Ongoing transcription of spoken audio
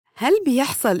هل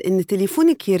بيحصل إن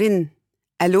تليفونك يرن؟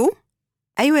 ألو؟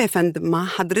 أيوة يا فندم، مع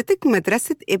حضرتك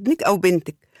مدرسة ابنك أو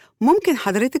بنتك، ممكن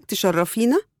حضرتك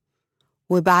تشرفينا؟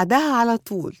 وبعدها على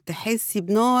طول تحسي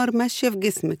بنار ماشية في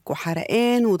جسمك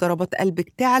وحرقان وضربات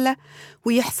قلبك تعلى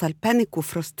ويحصل بانيك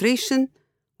وفرستريشن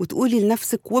وتقولي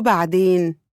لنفسك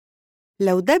وبعدين.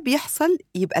 لو ده بيحصل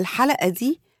يبقى الحلقة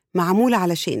دي معمولة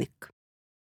علشانك.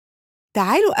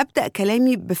 تعالوا أبدأ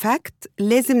كلامي بفاكت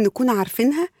لازم نكون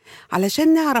عارفينها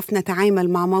علشان نعرف نتعامل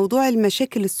مع موضوع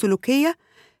المشاكل السلوكية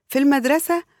في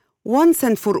المدرسة once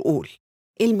and for all.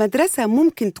 المدرسة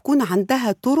ممكن تكون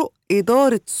عندها طرق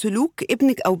إدارة سلوك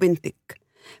ابنك أو بنتك،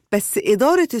 بس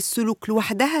إدارة السلوك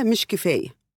لوحدها مش كفاية.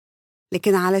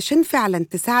 لكن علشان فعلا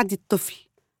تساعدي الطفل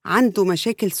عنده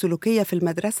مشاكل سلوكية في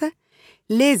المدرسة،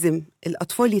 لازم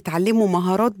الأطفال يتعلموا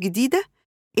مهارات جديدة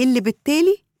اللي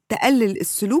بالتالي تقلل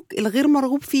السلوك الغير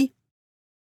مرغوب فيه.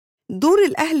 دور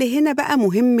الأهل هنا بقى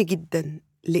مهم جدا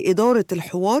لإدارة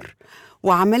الحوار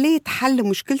وعملية حل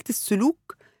مشكلة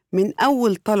السلوك، من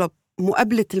أول طلب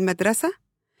مقابلة المدرسة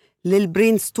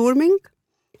للبرين ستورمينج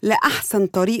لأحسن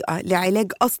طريقة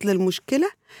لعلاج أصل المشكلة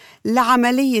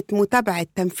لعملية متابعة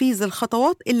تنفيذ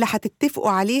الخطوات اللي هتتفقوا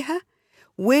عليها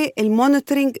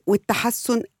والمونيتورينج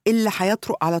والتحسن اللي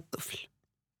هيطرق على الطفل.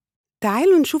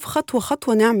 تعالوا نشوف خطوة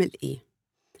خطوة نعمل إيه.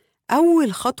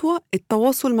 أول خطوة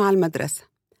التواصل مع المدرسة.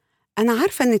 أنا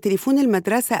عارفة إن تليفون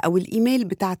المدرسة أو الإيميل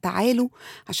بتاع تعالوا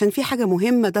عشان في حاجة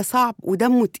مهمة ده صعب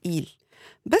ودمه تقيل،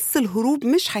 بس الهروب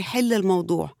مش هيحل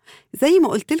الموضوع. زي ما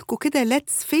قلتلكوا كده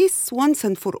let's face once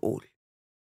and for all.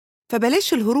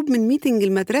 فبلاش الهروب من ميتنج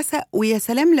المدرسة، ويا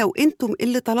سلام لو أنتم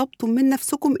اللي طلبتم من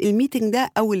نفسكم الميتنج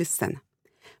ده أول السنة.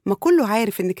 ما كله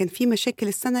عارف إن كان في مشاكل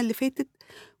السنة اللي فاتت،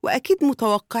 وأكيد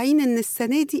متوقعين إن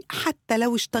السنة دي حتى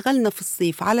لو اشتغلنا في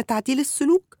الصيف على تعديل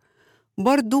السلوك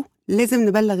برضو لازم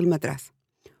نبلغ المدرسة.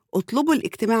 اطلبوا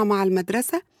الاجتماع مع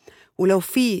المدرسة، ولو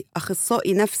في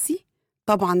أخصائي نفسي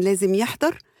طبعا لازم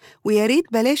يحضر، ويا ريت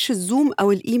بلاش الزوم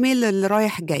أو الإيميل اللي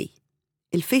رايح جاي.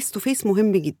 الفيس تو فيس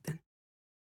مهم جدا.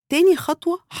 تاني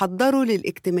خطوة حضروا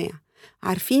للاجتماع.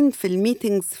 عارفين في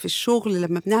الميتينجز في الشغل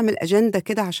لما بنعمل أجندة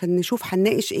كده عشان نشوف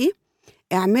هنناقش إيه؟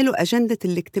 اعملوا أجندة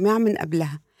الاجتماع من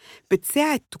قبلها،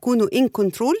 بتساعد تكونوا in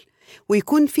control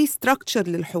ويكون في structure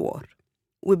للحوار.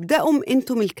 وابدأوا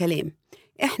انتم الكلام،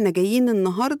 احنا جايين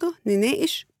النهاردة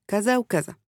نناقش كذا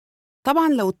وكذا. طبعا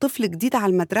لو الطفل جديد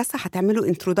على المدرسة هتعملوا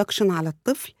انترودكشن على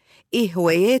الطفل، ايه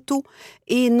هواياته،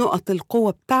 ايه نقط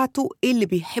القوة بتاعته، ايه اللي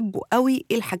بيحبه قوي،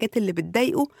 ايه الحاجات اللي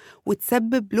بتضايقه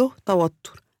وتسبب له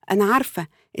توتر. انا عارفة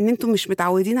ان انتم مش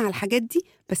متعودين على الحاجات دي،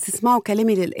 بس اسمعوا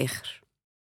كلامي للآخر.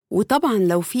 وطبعا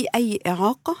لو في اي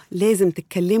إعاقة لازم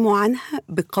تتكلموا عنها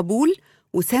بقبول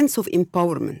وسنس اوف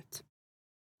empowerment.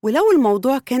 ولو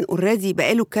الموضوع كان اوريدي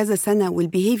بقاله كذا سنة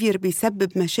والبيهيفير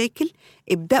بيسبب مشاكل،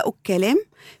 ابدأوا الكلام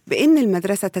بإن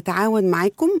المدرسة تتعاون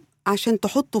معاكم عشان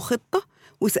تحطوا خطة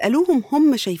واسألوهم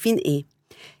هم شايفين إيه.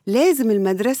 لازم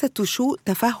المدرسة تشوق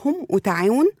تفهم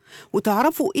وتعاون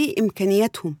وتعرفوا إيه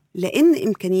إمكانياتهم، لأن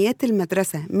إمكانيات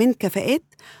المدرسة من كفاءات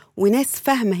وناس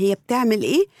فاهمة هي بتعمل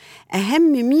إيه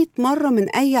أهم 100 مرة من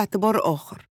أي اعتبار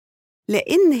آخر.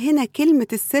 لأن هنا كلمة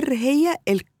السر هي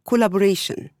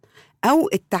الكولابوريشن أو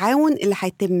التعاون اللي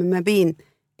هيتم ما بين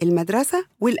المدرسة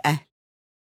والأهل.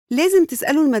 لازم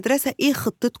تسألوا المدرسة إيه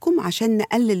خطتكم عشان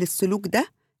نقلل السلوك ده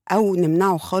أو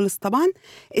نمنعه خالص طبعاً.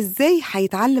 إزاي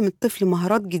هيتعلم الطفل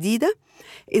مهارات جديدة،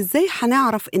 إزاي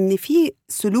هنعرف إن في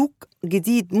سلوك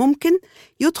جديد ممكن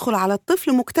يدخل على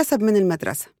الطفل مكتسب من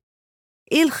المدرسة.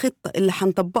 إيه الخطة اللي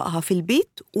هنطبقها في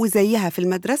البيت وزيها في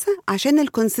المدرسة عشان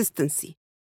الكونسيستنسي.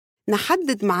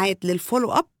 نحدد ميعاد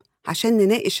للفولو أب عشان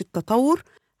نناقش التطور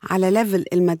على ليفل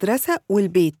المدرسة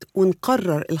والبيت،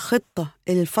 ونقرر الخطة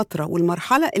للفترة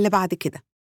والمرحلة اللي بعد كده.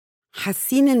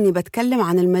 حاسين إني بتكلم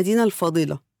عن المدينة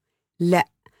الفاضلة؟ لا،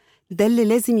 ده اللي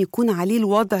لازم يكون عليه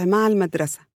الوضع مع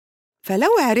المدرسة. فلو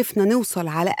عرفنا نوصل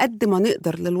على قد ما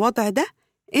نقدر للوضع ده،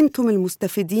 انتم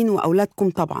المستفيدين وأولادكم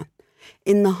طبعا.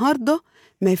 النهاردة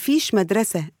مفيش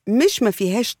مدرسة مش ما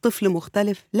فيهاش طفل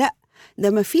مختلف، لا، ده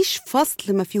مفيش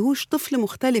فصل ما فيهوش طفل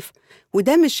مختلف.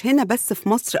 وده مش هنا بس في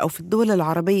مصر أو في الدول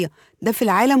العربية، ده في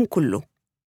العالم كله.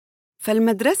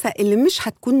 فالمدرسة اللي مش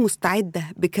هتكون مستعدة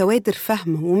بكوادر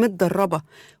فاهمة ومتدربة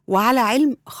وعلى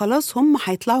علم، خلاص هم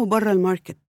هيطلعوا بره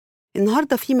الماركت.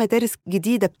 النهاردة في مدارس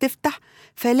جديدة بتفتح،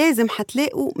 فلازم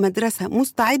هتلاقوا مدرسة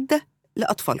مستعدة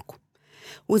لأطفالكم.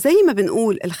 وزي ما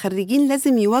بنقول الخريجين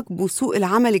لازم يواكبوا سوق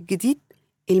العمل الجديد،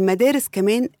 المدارس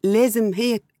كمان لازم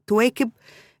هي تواكب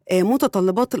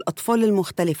متطلبات الأطفال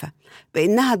المختلفة،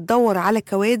 بإنها تدور على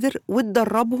كوادر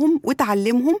وتدربهم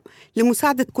وتعلمهم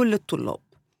لمساعدة كل الطلاب.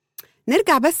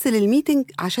 نرجع بس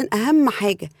للميتنج عشان أهم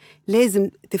حاجة لازم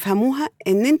تفهموها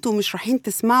إن انتوا مش رايحين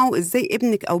تسمعوا إزاي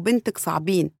ابنك أو بنتك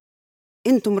صعبين،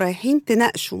 انتم رايحين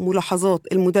تناقشوا ملاحظات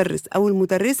المدرس أو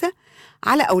المدرسة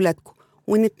على أولادكم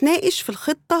ونتناقش في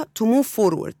الخطة to move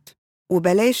forward.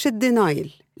 وبلاش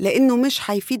الدينايل لأنه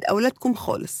مش هيفيد أولادكم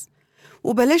خالص،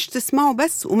 وبلاش تسمعوا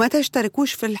بس وما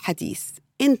تشتركوش في الحديث.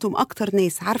 انتم أكتر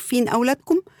ناس عارفين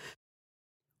أولادكم،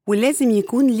 ولازم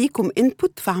يكون ليكم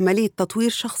input في عملية تطوير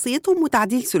شخصيتهم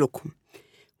وتعديل سلوكهم.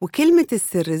 وكلمة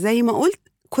السر زي ما قلت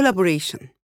collaboration.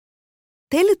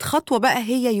 تالت خطوة بقى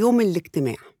هي يوم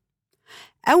الاجتماع.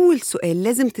 أول سؤال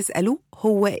لازم تسألوه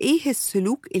هو إيه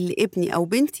السلوك اللي ابني أو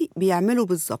بنتي بيعمله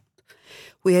بالظبط.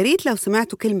 وياريت لو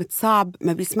سمعتوا كلمة صعب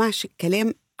ما بيسمعش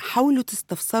الكلام حاولوا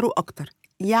تستفسروا أكتر.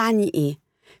 يعني إيه؟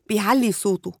 بيعلي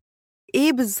صوته؟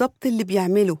 إيه بالظبط اللي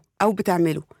بيعمله أو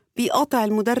بتعمله؟ بيقاطع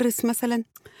المدرس مثلاً؟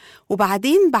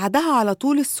 وبعدين بعدها على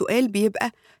طول السؤال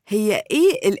بيبقى هي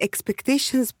إيه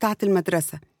الإكسبكتيشنز بتاعت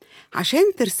المدرسة،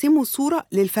 عشان ترسموا صورة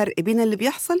للفرق بين اللي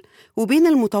بيحصل وبين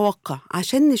المتوقع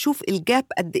عشان نشوف الجاب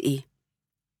قد إيه.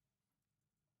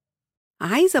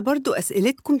 عايزة برضو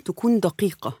أسئلتكم تكون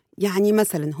دقيقة. يعني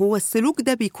مثلا هو السلوك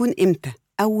ده بيكون إمتى؟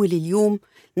 أول اليوم،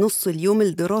 نص اليوم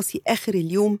الدراسي، آخر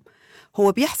اليوم؟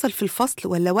 هو بيحصل في الفصل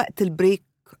ولا وقت البريك،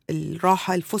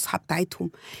 الراحة، الفسحة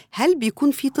بتاعتهم؟ هل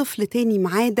بيكون في طفل تاني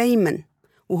معاه دايما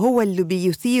وهو اللي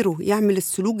بيثيره يعمل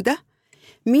السلوك ده؟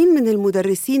 مين من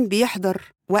المدرسين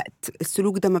بيحضر وقت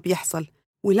السلوك ده ما بيحصل؟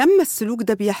 ولما السلوك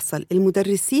ده بيحصل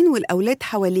المدرسين والأولاد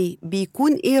حواليه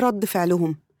بيكون إيه رد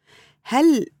فعلهم؟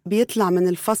 هل بيطلع من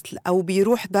الفصل أو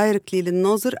بيروح دايركتلي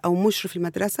للناظر أو مشرف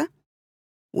المدرسة؟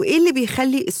 وإيه اللي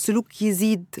بيخلي السلوك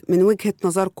يزيد من وجهة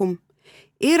نظركم؟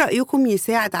 إيه رأيكم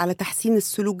يساعد على تحسين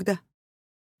السلوك ده؟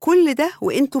 كل ده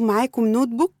وإنتم معاكم نوت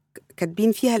بوك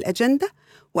كاتبين فيها الأجندة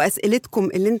وأسئلتكم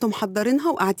اللي إنتم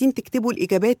محضرينها وقاعدين تكتبوا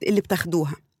الإجابات اللي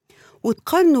بتاخدوها،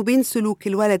 وتقارنوا بين سلوك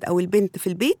الولد أو البنت في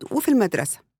البيت وفي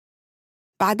المدرسة.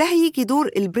 بعدها يجي دور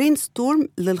البرين ستورم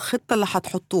للخطة اللي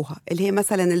هتحطوها اللي هي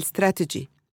مثلا الاستراتيجي.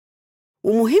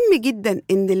 ومهم جدا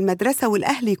إن المدرسة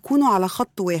والأهل يكونوا على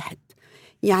خط واحد،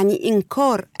 يعني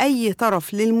إنكار أي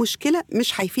طرف للمشكلة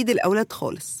مش هيفيد الأولاد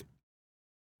خالص.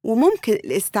 وممكن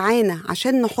الاستعانة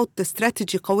عشان نحط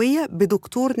استراتيجي قوية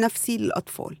بدكتور نفسي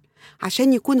للأطفال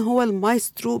عشان يكون هو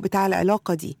المايسترو بتاع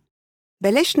العلاقة دي.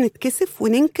 بلاش نتكسف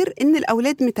وننكر إن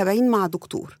الأولاد متابعين مع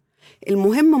دكتور،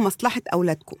 المهم مصلحة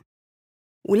أولادكم.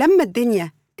 ولما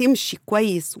الدنيا تمشي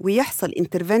كويس ويحصل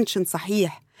انترفنشن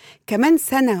صحيح، كمان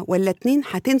سنة ولا 2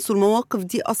 هتنسوا المواقف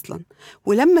دي أصلاً،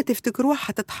 ولما تفتكروها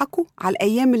هتضحكوا على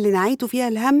الأيام اللي نعيتوا فيها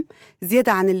الهم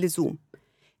زيادة عن اللزوم.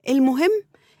 المهم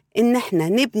إن احنا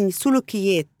نبني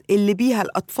سلوكيات اللي بيها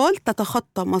الأطفال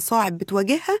تتخطى مصاعب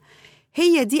بتواجهها،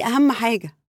 هي دي أهم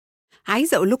حاجة.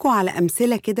 عايزة أقول لكم على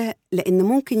أمثلة كده لأن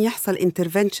ممكن يحصل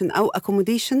intervention أو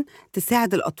accommodation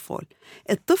تساعد الأطفال.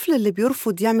 الطفل اللي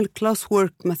بيرفض يعمل class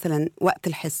work مثلا وقت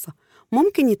الحصة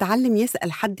ممكن يتعلم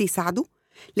يسأل حد يساعده،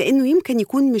 لأنه يمكن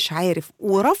يكون مش عارف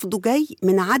ورفضه جاي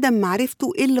من عدم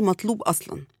معرفته إيه اللي مطلوب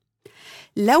أصلا.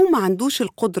 لو ما عندوش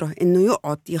القدرة إنه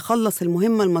يقعد يخلص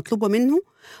المهمة المطلوبة منه،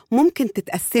 ممكن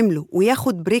تتقسم له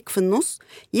وياخد بريك في النص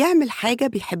يعمل حاجة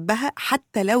بيحبها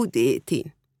حتى لو دقيقتين.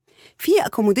 في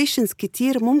accommodations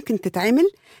كتير ممكن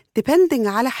تتعمل depending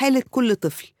على حالة كل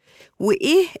طفل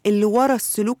وإيه اللي ورا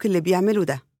السلوك اللي بيعمله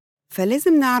ده.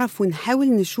 فلازم نعرف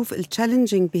ونحاول نشوف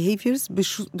challenging behaviors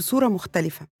بصورة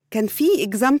مختلفة. كان في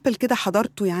example كده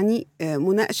حضرته، يعني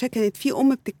مناقشة كانت في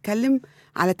أم بتتكلم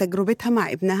على تجربتها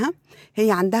مع ابنها.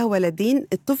 هي عندها ولدين،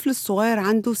 الطفل الصغير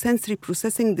عنده sensory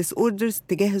processing disorders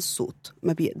تجاه الصوت،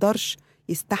 ما بيقدرش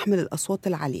يستحمل الأصوات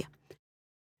العالية.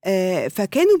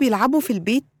 فكانوا بيلعبوا في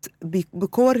البيت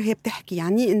بكور. هي بتحكي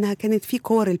يعني إنها كانت في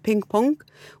كور البينج بونج،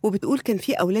 وبتقول كان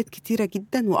في أولاد كتيرة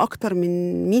جدا وأكتر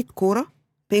من 100 كورة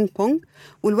بينج بونج،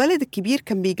 والولد الكبير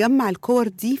كان بيجمع الكور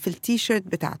دي في التيشيرت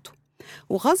بتاعته،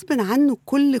 وغصب عنه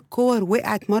كل الكور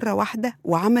وقعت مرة واحدة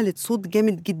وعملت صوت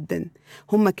جامد جدا.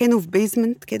 هم كانوا في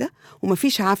بيزمنت كده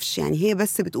ومفيش عفش، يعني هي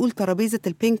بس بتقول ترابيزة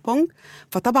البينج بونج،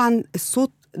 فطبعا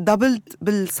الصوت دبلد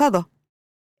بالصدى.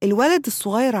 الولد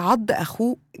الصغير عض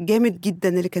أخوه جامد جدا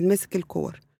اللي كان ماسك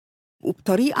الكور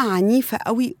وبطريقة عنيفة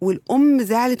قوي، والأم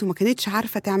زعلت وما كانتش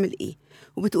عارفة تعمل إيه،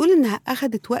 وبتقول إنها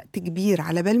أخدت وقت كبير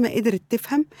على بال ما قدرت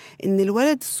تفهم إن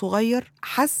الولد الصغير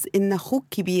حس إن أخوه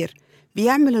الكبير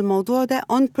بيعمل الموضوع ده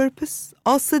on purpose،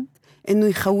 قاصد إنه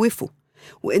يخوفه،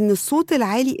 وإن الصوت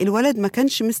العالي الولد ما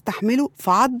كانش مستحمله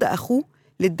فعض أخوه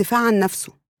للدفاع عن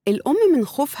نفسه. الأم من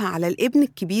خوفها على الابن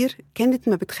الكبير كانت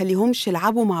ما بتخليهمش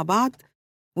يلعبوا مع بعض،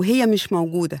 وهي مش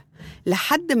موجودة،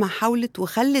 لحد ما حاولت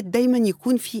وخلت دايماً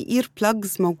يكون في إير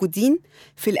بلاجز موجودين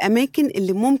في الأماكن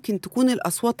اللي ممكن تكون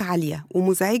الأصوات عالية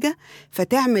ومزعجة،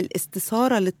 فتعمل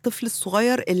استثارة للطفل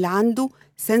الصغير اللي عنده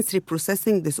sensory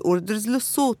processing disorders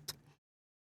للصوت.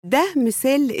 ده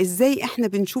مثال لإزاي إحنا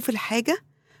بنشوف الحاجة،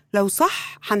 لو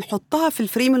صح هنحطها في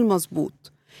الفريم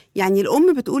المظبوط. يعني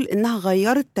الأم بتقول إنها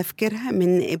غيرت تفكيرها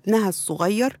من ابنها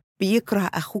الصغير بيكره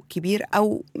أخوه الكبير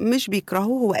أو مش بيكرهه،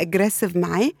 هو أجريسيف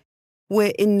معاه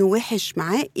وإنه وحش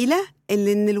معاه، إلى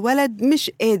إن الولد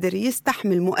مش قادر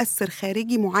يستحمل مؤثر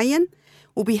خارجي معين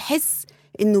وبيحس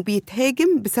إنه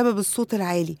بيتهاجم بسبب الصوت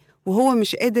العالي وهو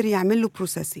مش قادر يعمله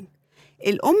بروسيسنج.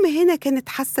 الأم هنا كانت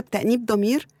حاسة بتأنيب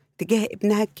ضمير تجاه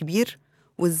ابنها الكبير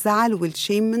والزعل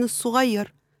والشيم من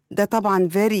الصغير، ده طبعاً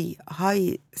very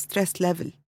high stress level.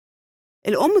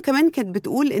 الأم كمان كانت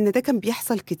بتقول إن ده كان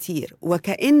بيحصل كتير،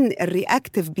 وكأن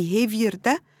الرياكتيف behavior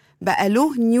ده بقى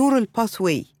له neural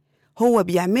pathway هو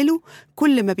بيعمله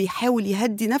كل ما بيحاول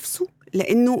يهدي نفسه،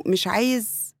 لأنه مش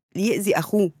عايز يأذي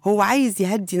أخوه، هو عايز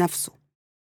يهدي نفسه.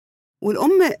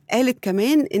 والأم قالت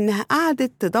كمان إنها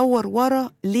قعدت تدور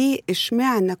ورا ليه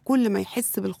إشمعنى كل ما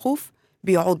يحس بالخوف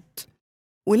بيعض،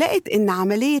 ولقت إن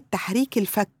عملية تحريك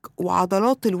الفك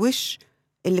وعضلات الوش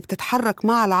اللي بتتحرك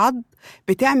مع العض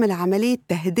بتعمل عملية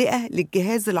تهدئة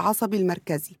للجهاز العصبي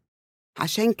المركزي.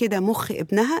 عشان كده مخ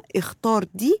ابنها اختار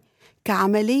دي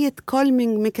كعملية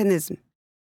calming mechanism.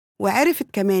 وعرفت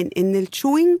كمان إن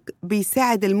التشوينج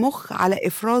بيساعد المخ على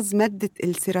إفراز مادة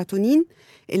السيروتونين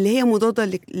اللي هي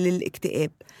مضادة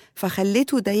للاكتئاب،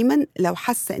 فخلته دايماً لو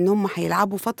حس إنهم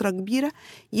هيلعبوا فترة كبيرة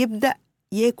يبدأ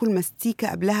ياكل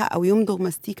مستيكة قبلها أو يمضغ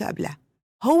مستيكة قبلها.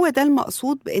 هو ده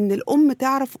المقصود بإن الأم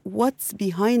تعرف what's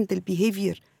behind the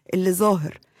behavior اللي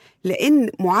ظاهر، لأن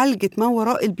معالجة ما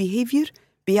وراء البيهيفير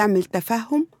بيعمل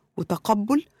تفهم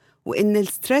وتقبل، وإن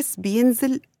الستريس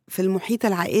بينزل في المحيط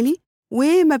العائلي،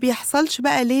 وما بيحصلش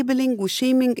بقى ليبلينج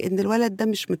وشيمينج إن الولد ده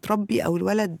مش متربي أو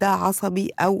الولد ده عصبي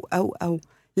أو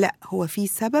لا، هو في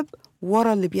سبب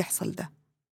ورا اللي بيحصل ده.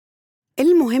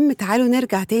 المهم تعالوا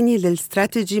نرجع تاني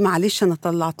للستراتيجي. معلش أنا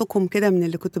طلعتكم كده من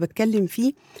اللي كنت بتكلم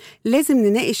فيه. لازم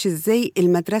نناقش إزاي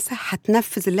المدرسة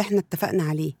هتنفذ اللي احنا اتفقنا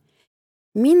عليه.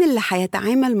 مين اللي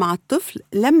هيتعامل مع الطفل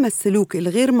لما السلوك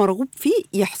الغير مرغوب فيه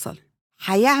يحصل؟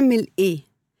 هيعمل إيه؟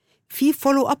 في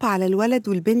فولو أب على الولد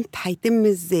والبنت هيتم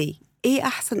إزاي؟ إيه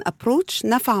أحسن أبروتش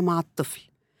نفع مع الطفل؟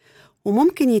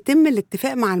 وممكن يتم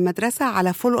الاتفاق مع المدرسة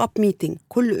على فولو أب ميتينج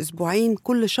كل أسبوعين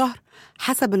كل شهر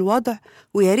حسب الوضع،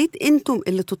 وياريت أنتم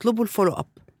اللي تطلبوا الفولو أب.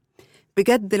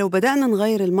 بجد لو بدأنا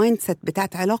نغير المايند سيت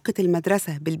بتاعت علاقة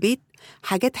المدرسة بالبيت،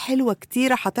 حاجات حلوة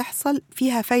كتيرة هتحصل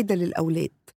فيها فايدة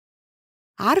للأولاد.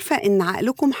 عارفة إن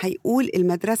عقلكم هيقول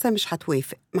المدرسة مش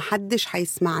هتوافق، محدش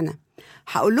هيسمعنا.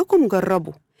 هقول لكم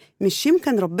جربوا، مش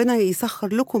يمكن ربنا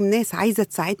يسخر لكم ناس عايزة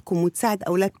تساعدكم وتساعد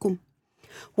أولادكم؟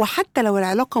 وحتى لو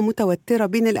العلاقة متوترة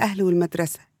بين الأهل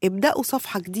والمدرسة، ابدأوا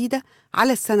صفحة جديدة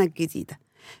على السنة الجديدة.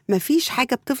 مفيش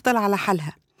حاجة بتفضل على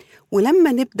حالها،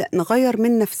 ولما نبدأ نغير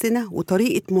من نفسنا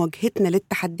وطريقة مواجهتنا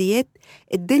للتحديات،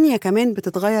 الدنيا كمان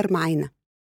بتتغير معانا.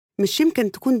 مش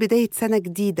يمكن تكون بداية سنة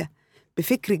جديدة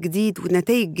بفكر جديد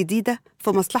ونتائج جديدة في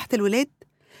مصلحة الولاد؟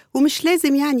 ومش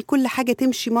لازم يعني كل حاجة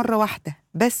تمشي مرة واحدة،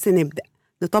 بس نبدأ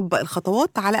نطبق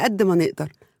الخطوات على قد ما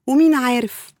نقدر، ومين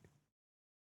عارف